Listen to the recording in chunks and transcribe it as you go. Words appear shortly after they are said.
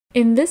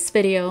In this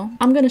video,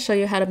 I'm going to show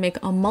you how to make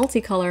a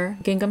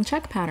multicolor gingham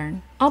check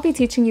pattern. I'll be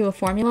teaching you a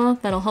formula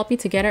that'll help you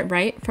to get it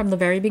right from the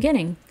very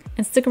beginning.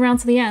 And stick around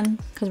to the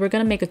end, because we're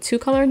going to make a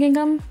 2-color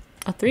gingham,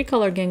 a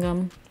 3-color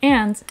gingham,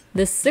 and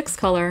this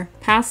 6-color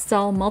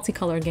pastel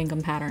multicolor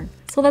gingham pattern.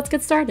 So let's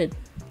get started.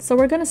 So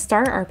we're going to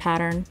start our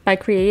pattern by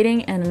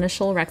creating an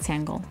initial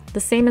rectangle,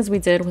 the same as we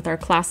did with our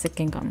classic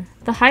gingham.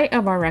 The height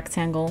of our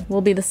rectangle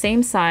will be the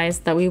same size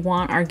that we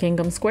want our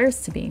gingham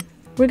squares to be.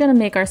 We're going to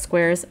make our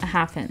squares a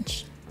 1/2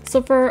 inch.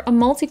 So for a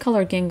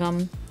multicolor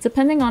gingham,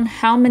 depending on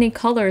how many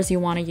colors you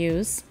want to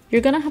use,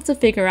 you're going to have to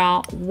figure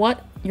out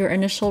what your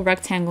initial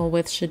rectangle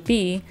width should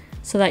be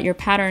so that your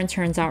pattern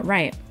turns out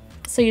right.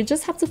 So you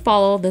just have to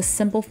follow this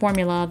simple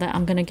formula that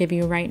I'm going to give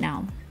you right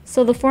now.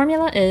 So the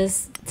formula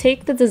is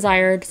take the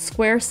desired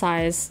square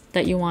size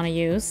that you want to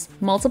use,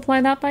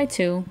 multiply that by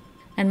 2,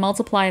 and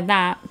multiply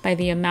that by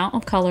the amount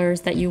of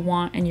colors that you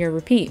want in your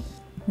repeat,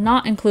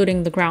 not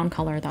including the ground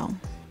color though.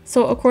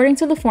 So according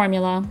to the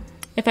formula,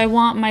 if I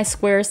want my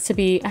squares to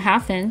be a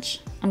 1/2 inch,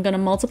 I'm going to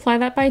multiply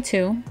that by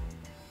 2.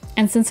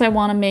 And since I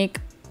want to make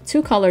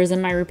 2 colors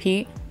in my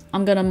repeat,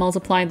 I'm going to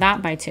multiply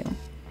that by 2.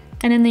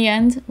 And in the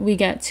end, we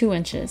get 2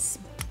 inches.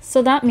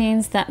 So that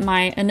means that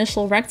my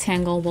initial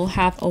rectangle will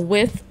have a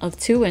width of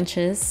 2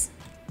 inches,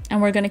 and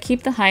we're going to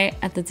keep the height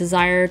at the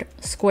desired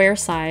square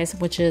size,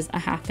 which is a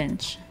 1/2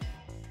 inch.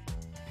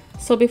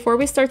 So before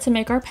we start to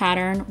make our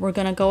pattern, we're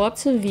going to go up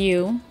to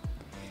View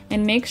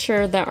and make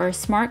sure that our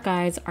smart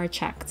guides are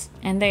checked,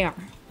 and they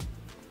are.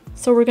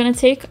 So we're going to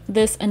take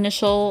this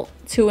initial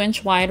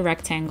 2-inch wide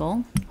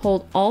rectangle,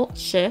 hold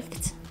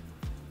Alt-Shift,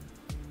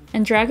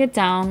 and drag it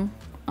down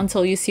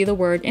until you see the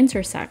word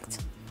intersect.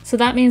 So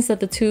that means that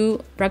the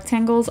 2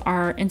 rectangles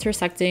are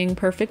intersecting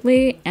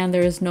perfectly and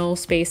there is no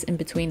space in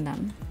between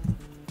them.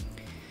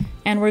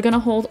 And we're going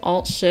to hold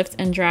Alt-Shift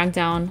and drag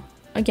down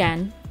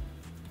again.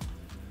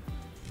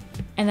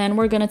 And then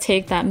we're going to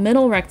take that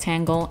middle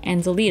rectangle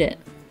and delete it,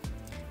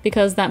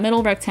 because that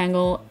middle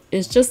rectangle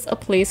is just a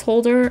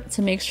placeholder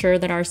to make sure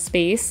that our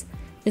space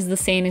is the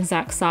same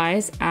exact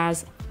size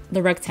as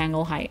the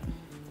rectangle height.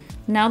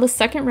 Now the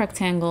second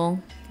rectangle,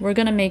 we're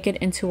going to make it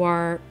into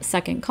our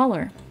second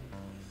color.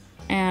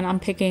 And I'm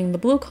picking the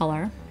blue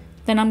color.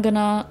 Then I'm going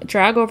to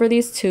drag over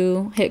these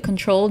 2, hit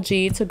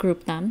Ctrl-G to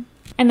group them.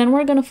 And then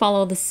we're going to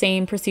follow the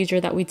same procedure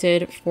that we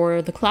did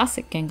for the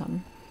classic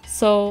gingham.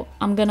 So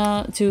I'm going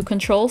to do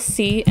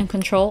Ctrl-C and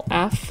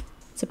Ctrl-F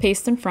to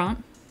paste in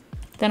front.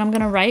 Then I'm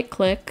going to right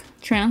click,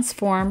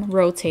 transform,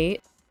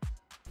 rotate,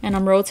 and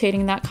I'm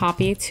rotating that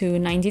copy to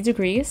 90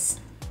 degrees.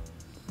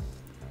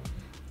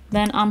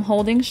 Then I'm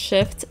holding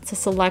Shift to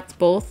select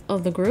both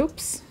of the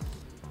groups.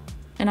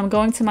 And I'm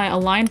going to my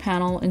Align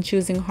panel and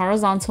choosing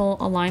Horizontal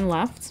Align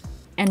Left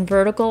and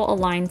Vertical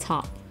Align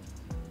Top.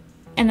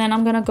 And then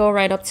I'm going to go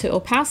right up to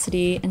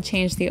Opacity and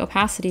change the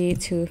opacity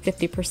to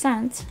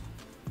 50%,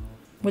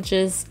 which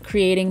is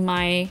creating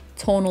my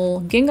tonal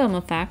gingham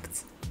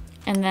effect.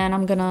 And then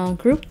I'm gonna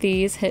group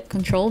these, hit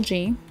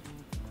Ctrl-G.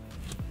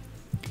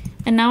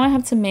 And now I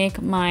have to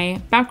make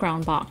my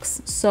background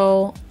box.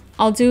 So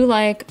I'll do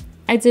like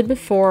I did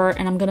before,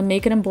 and I'm gonna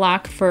make it in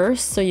black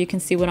first so you can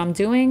see what I'm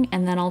doing,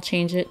 and then I'll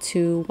change it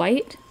to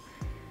white.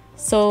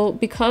 So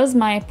because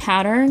my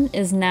pattern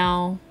is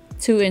now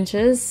 2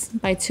 inches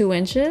by 2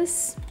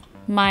 inches,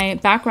 my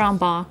background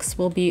box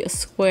will be a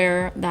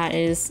square that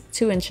is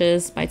 2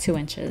 inches by 2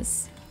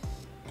 inches.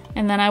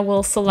 And then I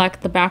will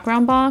select the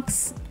background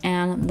box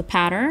and the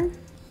pattern.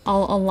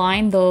 I'll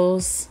align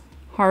those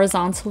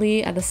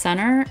horizontally at the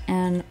center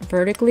and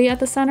vertically at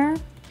the center.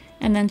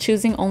 And then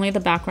choosing only the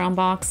background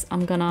box,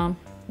 I'm gonna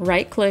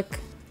right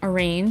click,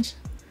 arrange,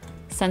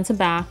 send to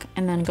back,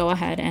 and then go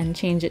ahead and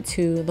change it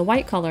to the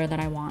white color that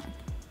I want.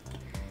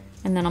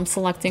 And then I'm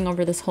selecting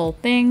over this whole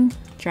thing,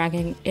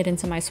 dragging it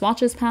into my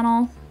swatches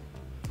panel.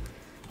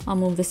 I'll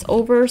move this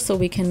over so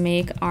we can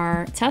make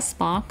our test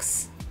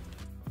box.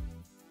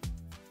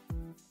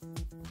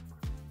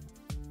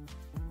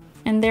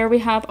 And there we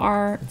have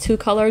our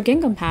 2-color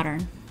gingham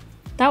pattern.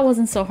 That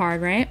wasn't so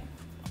hard, right?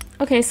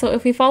 Okay, so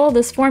if we follow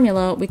this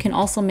formula, we can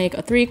also make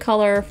a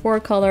 3-color,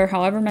 4-color,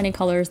 however many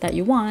colors that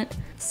you want.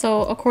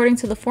 So according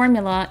to the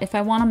formula, if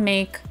I want to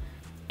make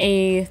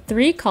a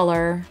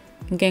 3-color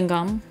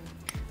gingham,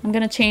 I'm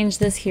going to change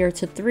this here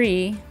to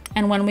 3.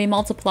 And when we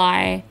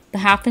multiply the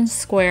 1/2 inch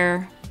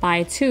square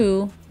by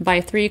 2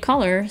 by 3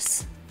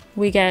 colors,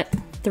 we get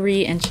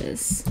 3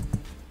 inches.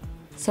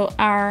 So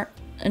our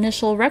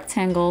initial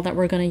rectangle that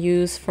we're going to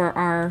use for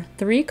our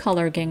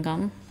 3-color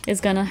gingham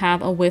is going to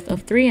have a width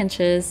of 3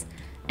 inches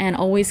and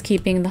always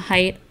keeping the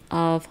height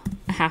of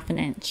a 1/2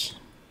 inch.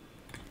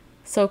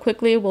 So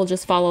quickly, we'll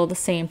just follow the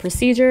same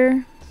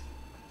procedure.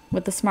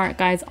 With the smart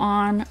guides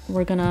on,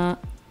 we're going to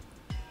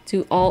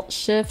do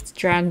Alt-Shift,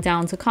 drag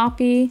down to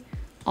copy,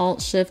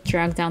 Alt-Shift,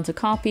 drag down to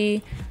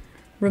copy,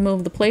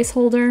 remove the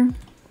placeholder,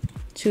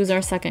 choose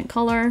our second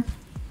color,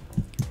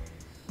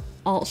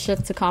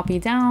 Alt-Shift to copy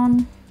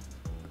down,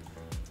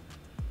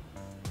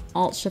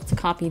 Alt-Shift to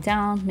copy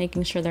down,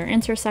 making sure they're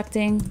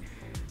intersecting,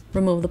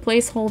 remove the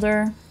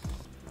placeholder,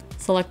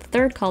 select the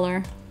third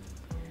color,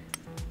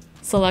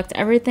 Select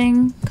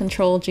everything,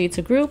 Control G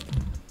to group,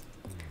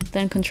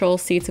 then Control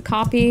C to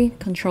copy,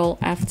 Control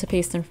F to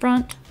paste in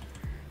front,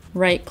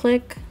 right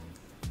click,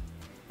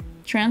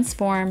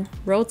 transform,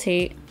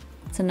 rotate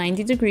to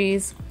 90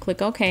 degrees,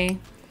 click OK.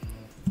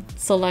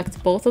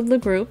 Select both of the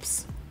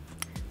groups,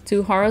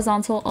 do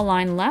horizontal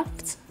align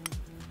left,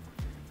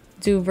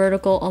 do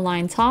vertical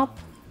align top,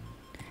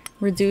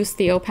 reduce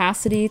the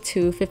opacity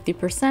to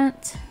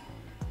 50%,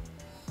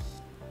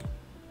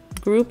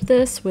 group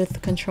this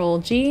with Control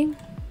G,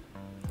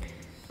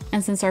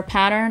 and since our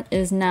pattern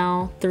is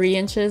now 3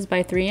 inches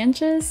by 3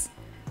 inches,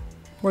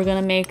 we're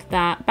gonna make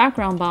that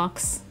background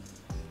box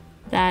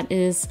that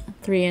is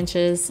 3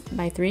 inches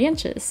by 3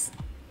 inches.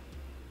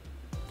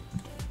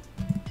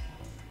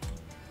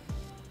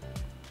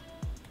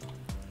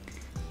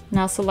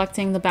 Now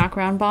selecting the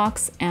background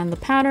box and the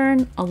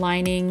pattern,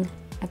 aligning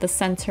at the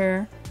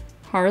center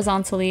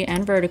horizontally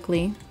and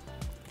vertically,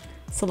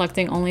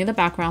 selecting only the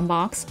background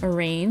box,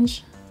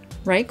 arrange,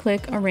 right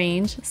click,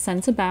 arrange,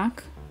 send to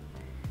back,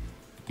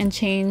 and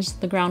change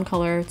the ground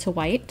color to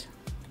white.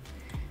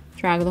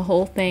 Drag the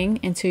whole thing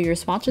into your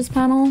swatches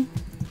panel.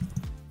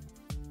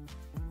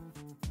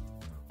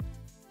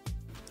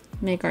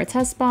 Make our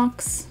test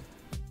box.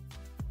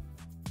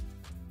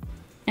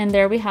 And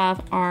there we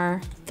have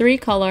our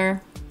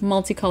 3-color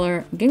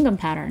multicolor gingham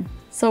pattern.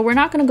 So we're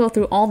not going to go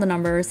through all the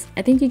numbers.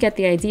 I think you get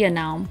the idea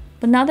now.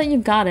 But now that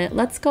you've got it,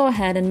 let's go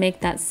ahead and make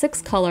that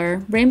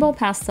 6-color rainbow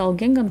pastel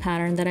gingham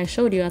pattern that I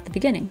showed you at the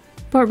beginning.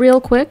 But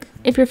real quick,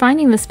 if you're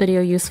finding this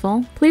video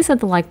useful, please hit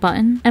the like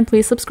button and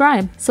please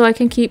subscribe so I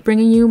can keep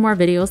bringing you more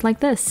videos like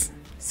this.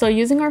 So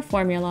using our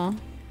formula,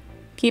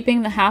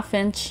 keeping the 1/2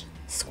 inch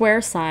square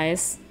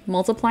size,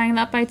 multiplying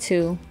that by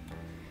 2,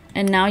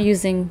 and now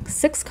using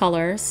 6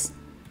 colors,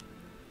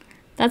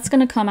 that's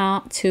going to come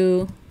out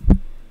to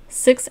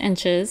 6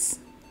 inches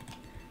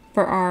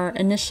for our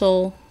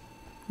initial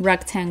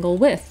rectangle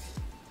width.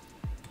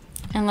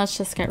 And let's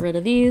just get rid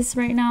of these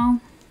right now.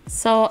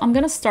 So I'm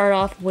going to start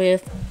off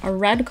with a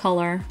red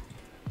color,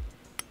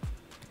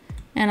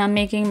 and I'm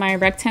making my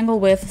rectangle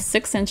width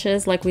 6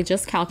 inches like we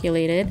just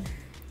calculated,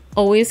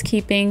 always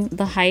keeping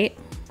the height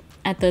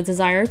at the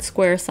desired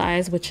square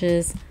size, which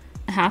is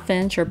 1/2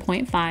 inch or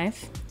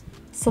 0.5.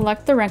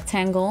 Select the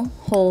rectangle,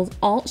 hold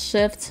Alt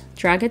Shift,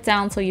 drag it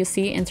down till you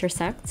see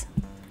intersect,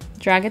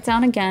 drag it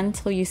down again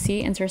till you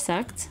see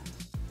intersect,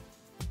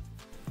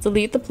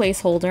 delete the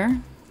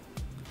placeholder,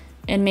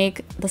 and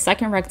make the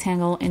second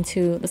rectangle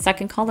into the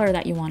second color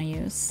that you want to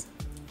use.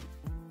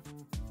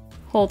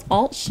 Hold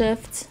Alt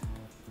Shift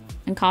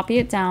and copy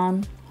it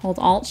down, hold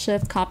Alt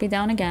Shift, copy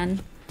down again,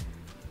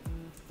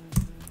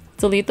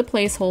 delete the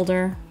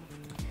placeholder,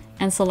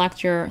 and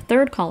select your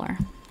third color.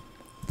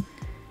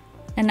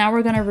 And now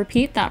we're going to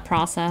repeat that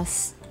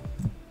process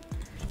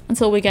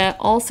until we get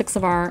all 6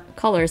 of our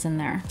colors in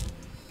there.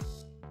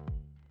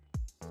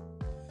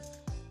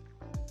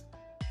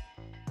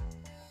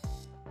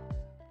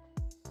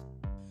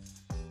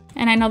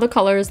 And I know the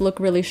colors look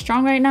really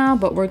strong right now,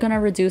 but we're going to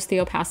reduce the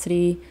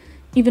opacity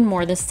even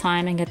more this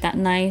time and get that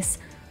nice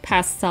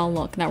pastel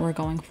look that we're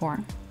going for.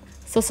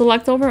 So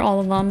select over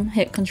all of them,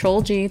 hit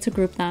Control G to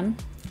group them,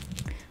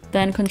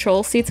 then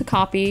Control C to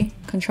copy,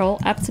 Control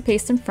F to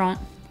paste in front,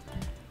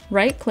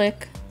 right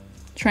click,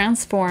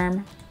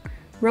 transform,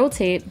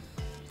 rotate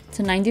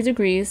to 90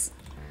 degrees,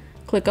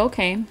 click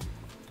OK,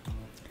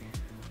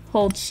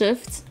 hold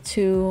Shift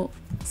to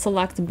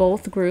select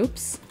both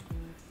groups,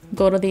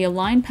 go to the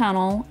Align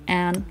panel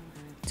and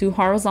do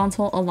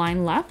horizontal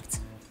align left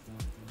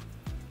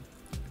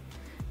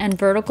and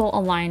vertical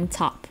align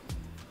top.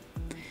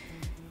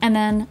 And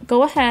then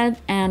go ahead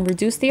and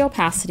reduce the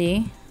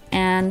opacity,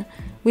 and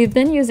we've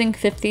been using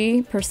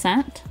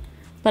 50%,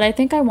 but I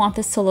think I want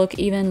this to look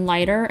even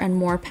lighter and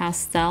more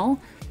pastel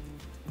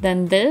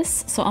than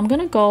this, so I'm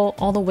gonna go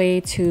all the way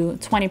to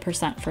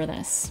 20% for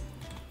this.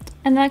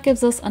 And that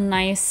gives us a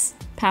nice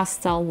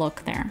pastel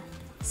look there.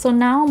 So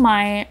now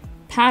my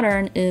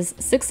pattern is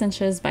 6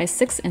 inches by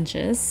 6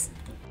 inches.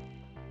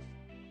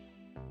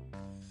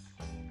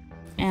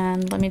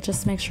 And let me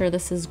just make sure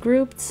this is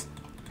grouped.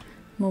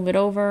 Move it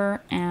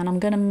over, and I'm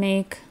gonna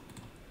make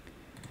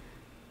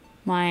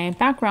my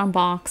background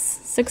box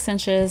 6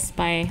 inches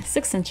by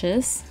 6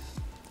 inches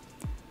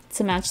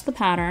to match the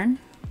pattern.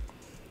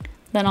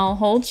 Then I'll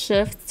hold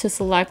Shift to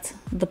select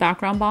the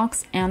background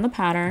box and the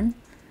pattern,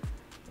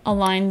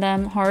 align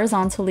them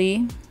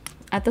horizontally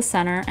at the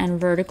center and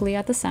vertically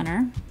at the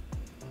center,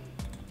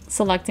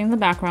 selecting the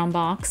background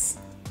box,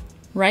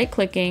 right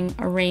clicking,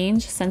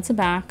 arrange, send to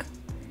back,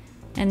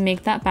 and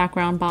make that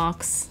background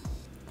box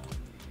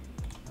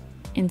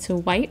into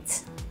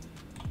white.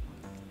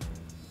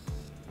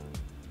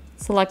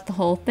 Select the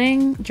whole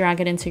thing, drag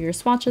it into your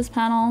swatches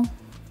panel.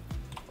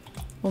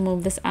 We'll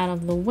move this out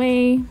of the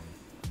way.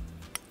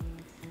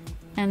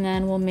 And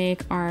then we'll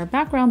make our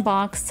background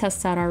box,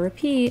 test out our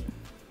repeat.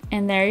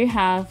 And there you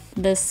have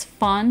this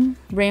fun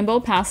rainbow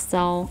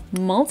pastel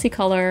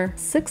multicolor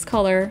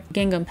 6-color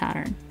gingham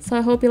pattern. So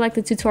I hope you liked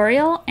the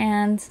tutorial,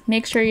 and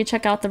make sure you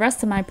check out the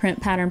rest of my print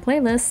pattern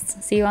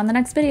playlists. See you on the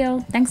next video.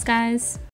 Thanks guys.